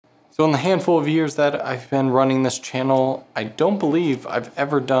So in the handful of years that I've been running this channel, I don't believe I've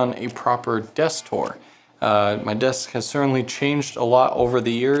ever done a proper desk tour. My desk has certainly changed a lot over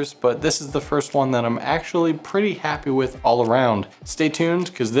the years, but this is the first one that I'm actually pretty happy with all around. Stay tuned,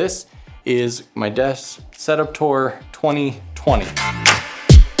 because this is my desk setup tour 2020.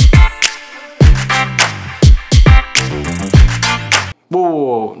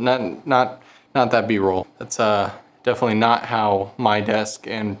 Whoa, not that B-roll. That's definitely not how my desk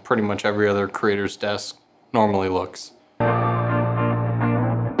and pretty much every other creator's desk normally looks. But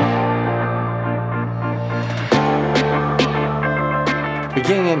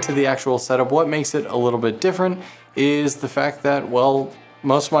getting into the actual setup, what makes it a little bit different is the fact that, well,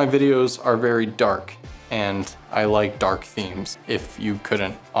 most of my videos are very dark, and I like dark themes, if you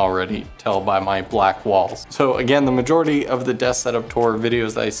couldn't already tell by my black walls. So again, the majority of the desk setup tour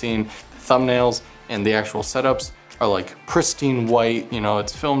videos that I've seen, the thumbnails and the actual setups are like pristine white, you know,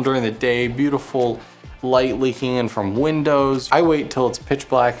 it's filmed during the day, beautiful light leaking in from windows. I wait till it's pitch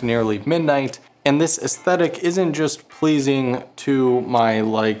black, nearly midnight, and this aesthetic isn't just pleasing to my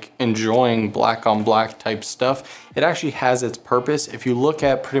like enjoying black on black type stuff. It actually has its purpose. If you look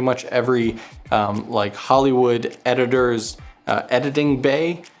at pretty much every like Hollywood editor's editing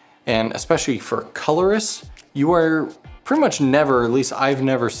bay, and especially for colorists, you are pretty much never, at least I've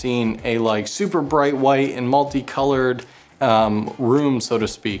never seen a like super bright white and multicolored room, so to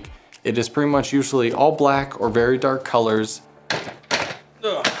speak. It is pretty much usually all black or very dark colors.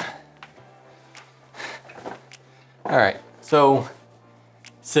 Ugh. All right, so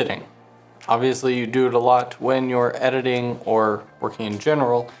sitting. Obviously you do it a lot when you're editing or working in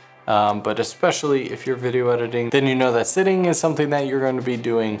general, but especially if you're video editing, then you know that sitting is something that you're going to be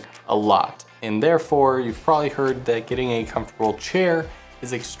doing a lot. And therefore, you've probably heard that getting a comfortable chair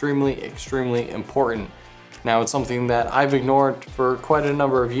is extremely, extremely important. Now, it's something that I've ignored for quite a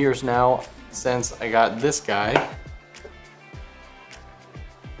number of years now since I got this guy.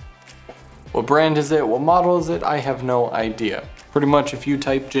 What brand is it? What model is it? I have no idea. Pretty much if you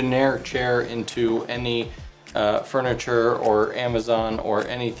type generic chair into any furniture or Amazon or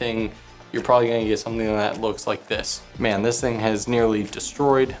anything, you're probably gonna get something that looks like this. Man, this thing has nearly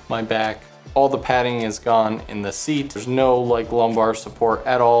destroyed my back. All the padding is gone in the seat. There's no like lumbar support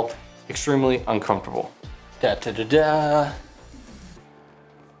at all. Extremely uncomfortable. Da da da da.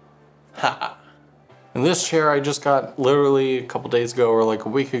 Ha. And this chair I just got literally a couple days ago or like a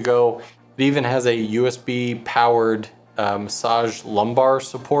week ago. It even has a USB powered massage lumbar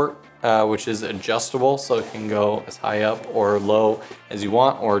support, which is adjustable, so it can go as high up or low as you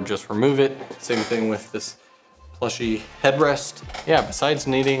want, or just remove it. Same thing with this plushy headrest. Yeah, besides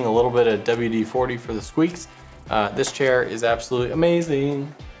needing a little bit of WD-40 for the squeaks, this chair is absolutely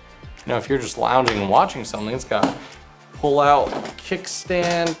amazing. You know, if you're just lounging and watching something, it's got pull-out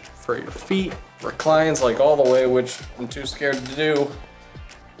kickstand for your feet, reclines like all the way, which I'm too scared to do.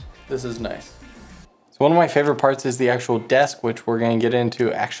 This is nice. So one of my favorite parts is the actual desk, which we're gonna get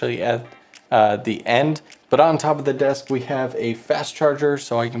into actually at the end. But on top of the desk, we have a fast charger,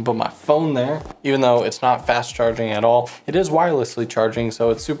 so I can put my phone there. Even though it's not fast charging at all, it is wirelessly charging, so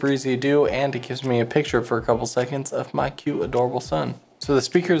it's super easy to do, and it gives me a picture for a couple seconds of my cute, adorable son. So the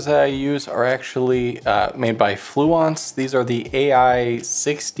speakers that I use are actually made by Fluence. These are the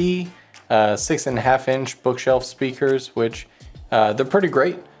AI60 6.5 inch bookshelf speakers, which they're pretty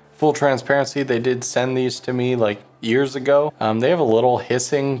great. Full transparency, they did send these to me like years ago. They have a little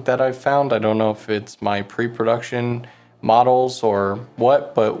hissing that I've found. I don't know if it's my pre-production models or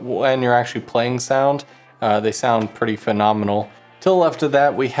what, but when you're actually playing sound, they sound pretty phenomenal. To the left of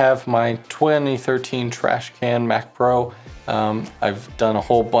that, we have my 2013 trash can Mac Pro. I've done a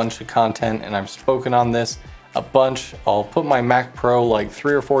whole bunch of content and I've spoken on this a bunch. I'll put my Mac Pro like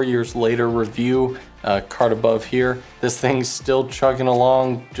 3 or 4 years later review card above here. This thing's still chugging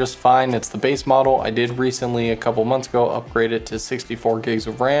along just fine. It's the base model. I did recently, a couple months ago, upgrade it to 64 gigs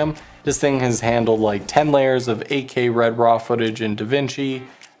of RAM. This thing has handled like 10 layers of 8K Red RAW footage in DaVinci,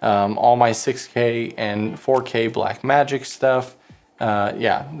 all my 6K and 4K Blackmagic stuff.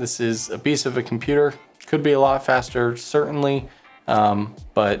 Yeah, this is a beast of a computer. Could be a lot faster, certainly,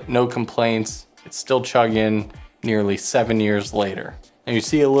 but no complaints. It's still chugging nearly 7 years later. And you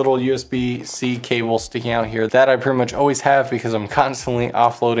see a little USB-C cable sticking out here that I pretty much always have because I'm constantly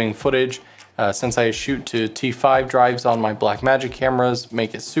offloading footage. Since I shoot to T5 drives on my Blackmagic cameras,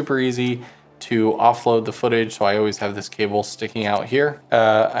 make it super easy to offload the footage, so I always have this cable sticking out here.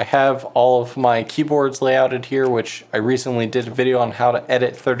 I have all of my keyboards layouted here, which I recently did a video on how to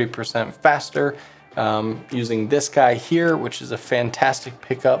edit 30% faster using this guy here, which is a fantastic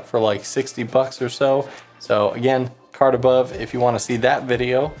pickup for like 60 bucks or so. So again, card above if you want to see that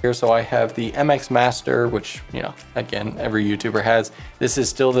video. Here, so I have the MX Master, which, you know, again, every YouTuber has. This is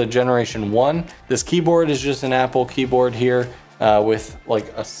still the Generation 1. This keyboard is just an Apple keyboard here with like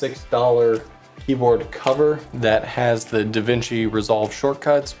a $6 keyboard cover that has the DaVinci Resolve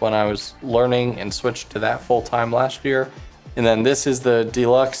shortcuts when I was learning and switched to that full-time last year. And then this is the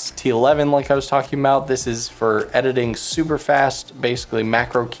Deluxe T11 like I was talking about. This is for editing super fast, basically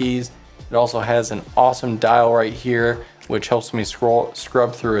macro keys. It also has an awesome dial right here, which helps me scrub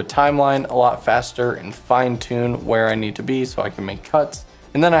through a timeline a lot faster and fine tune where I need to be so I can make cuts.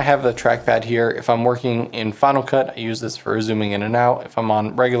 And then I have the trackpad here. If I'm working in Final Cut, I use this for zooming in and out. If I'm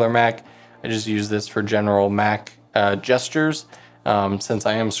on regular Mac, I just use this for general Mac gestures. Since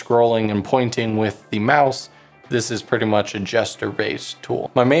I am scrolling and pointing with the mouse, this is pretty much a gesture-based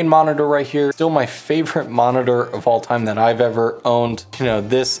tool. My main monitor right here, still my favorite monitor of all time that I've ever owned. You know,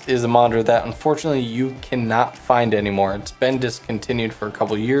 this is a monitor that unfortunately you cannot find anymore. It's been discontinued for a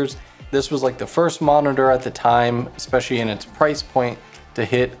couple years. This was like the first monitor at the time, especially in its price point, to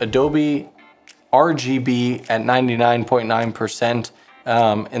hit Adobe RGB at 99.9%,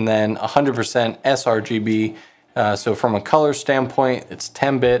 and then 100% sRGB. So from a color standpoint, it's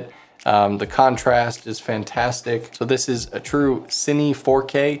 10-bit. The contrast is fantastic. So this is a true Cine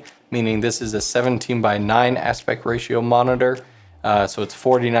 4K, meaning this is a 17:9 aspect ratio monitor. So it's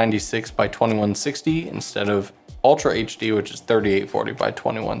 4096 by 2160 instead of Ultra HD, which is 3840 by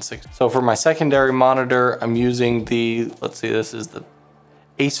 2160. So for my secondary monitor, I'm using the, let's see, this is the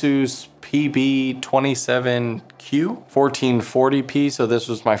Asus PB27Q 1440p. So this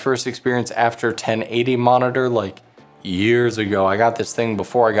was my first experience after 1080 monitor, like years ago. I got this thing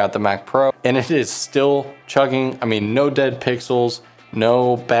before I got the Mac Pro, and it is still chugging. I mean, no dead pixels,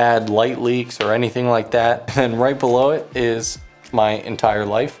 no bad light leaks or anything like that. And then right below it is my entire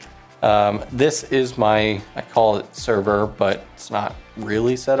life. This is my, I call it server, but it's not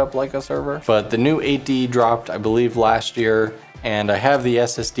really set up like a server. But the new 8D dropped, I believe, last year, and I have the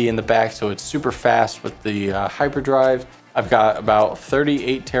SSD in the back, so it's super fast with the hyperdrive. I've got about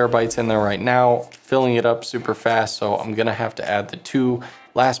 38 terabytes in there right now, filling it up super fast, so I'm gonna have to add the 2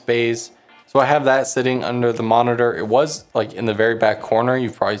 last bays. So I have that sitting under the monitor. It was like in the very back corner.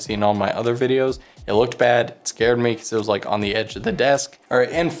 You've probably seen all my other videos. It looked bad, it scared me because it was like on the edge of the desk. All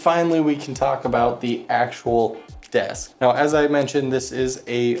right, and finally we can talk about the actual desk. Now, as I mentioned, this is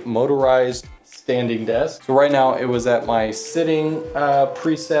a motorized standing desk. So right now it was at my sitting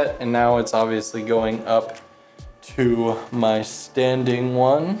preset, and now it's obviously going up to my standing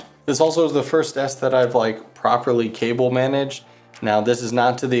one. This also is the first desk that I've like properly cable managed. Now this is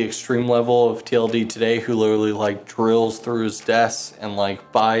not to the extreme level of TLD Today, who literally like drills through his desk and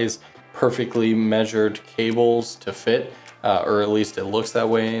like buys perfectly measured cables to fit, or at least it looks that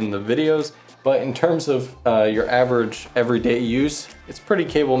way in the videos. But in terms of your average everyday use, it's pretty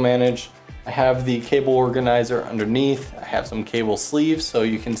cable managed. I have the cable organizer underneath. I have some cable sleeves, so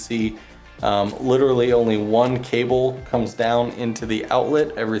you can see literally only one cable comes down into the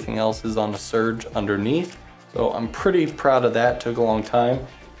outlet. Everything else is on a surge underneath. So I'm pretty proud of that. Took a long time.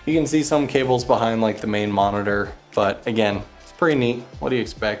 You can see some cables behind like the main monitor, but again, it's pretty neat. What do you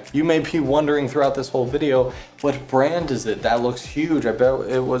expect? You may be wondering throughout this whole video, what brand is it? That looks huge. I bet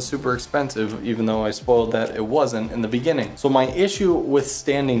it was super expensive, even though I spoiled that it wasn't in the beginning. So my issue with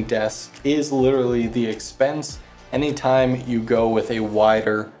standing desks is literally the expense anytime you go with a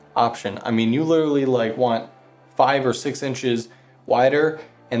wider option. I mean, you literally like want 5 or 6 inches wider,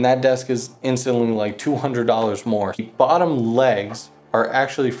 and that desk is instantly like $200 more. The bottom legs are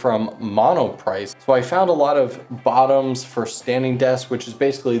actually from Monoprice. So I found a lot of bottoms for standing desks, which is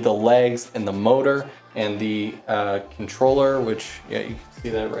basically the legs and the motor and the controller, which, yeah, you can see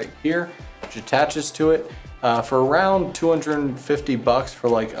that right here, which attaches to it, for around 250 bucks for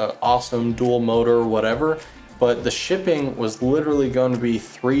like an awesome dual motor or whatever. But the shipping was literally going to be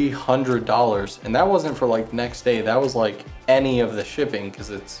 $300, and that wasn't for like next day. That was like any of the shipping, because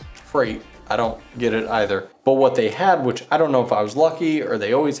it's freight. I don't get it either. But what they had, which I don't know if I was lucky or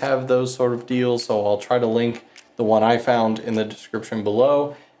they always have those sort of deals, so I'll try to link the one I found in the description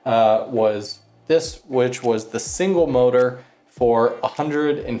below, was this, which was the single motor for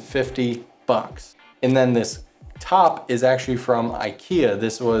 150 bucks. And then this top is actually from IKEA.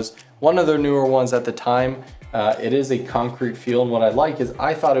 This was one of their newer ones at the time. It is a concrete feel, and what I like is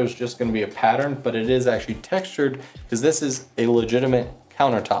I thought it was just going to be a pattern, but it is actually textured, because this is a legitimate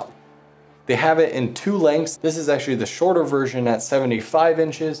countertop. They have it in 2 lengths. This is actually the shorter version at 75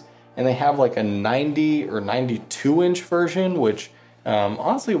 inches, and they have like a 90 or 92 inch version, which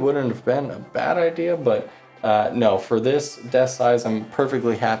honestly wouldn't have been a bad idea, but no, for this desk size, I'm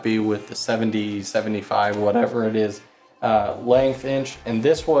perfectly happy with the 70, 75, whatever it is. length inch, and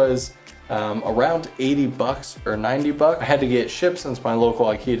this was around 80 bucks or 90 bucks. I had to get it shipped since my local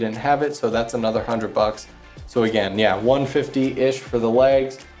IKEA didn't have it, so that's another 100 bucks. So again, yeah, 150-ish for the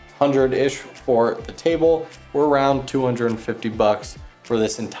legs, 100-ish for the table. We're around 250 bucks for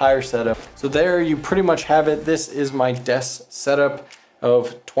this entire setup. So there you pretty much have it. This is my desk setup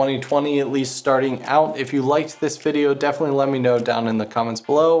of 2020, at least starting out. If you liked this video, definitely let me know down in the comments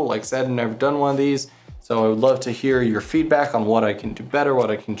below. Like I said, I've never done one of these, so I would love to hear your feedback on what I can do better,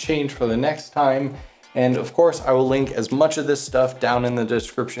 what I can change for the next time. And of course, I will link as much of this stuff down in the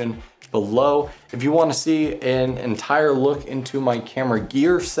description below. If you want to see an entire look into my camera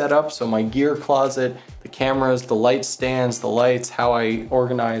gear setup, so my gear closet, the cameras, the light stands, the lights, how I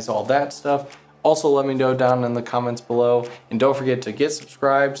organize all that stuff, also let me know down in the comments below. And don't forget to get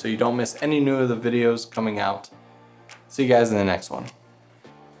subscribed so you don't miss any new of the videos coming out. See you guys in the next one.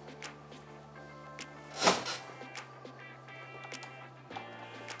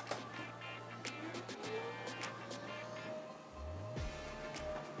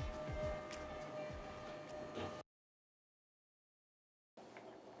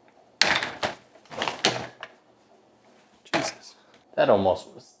 Jesus, that almost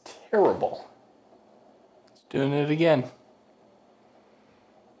was terrible. Doing it again.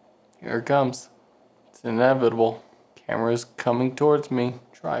 Here it comes. It's inevitable. Camera's coming towards me.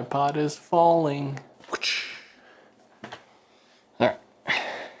 Tripod is falling.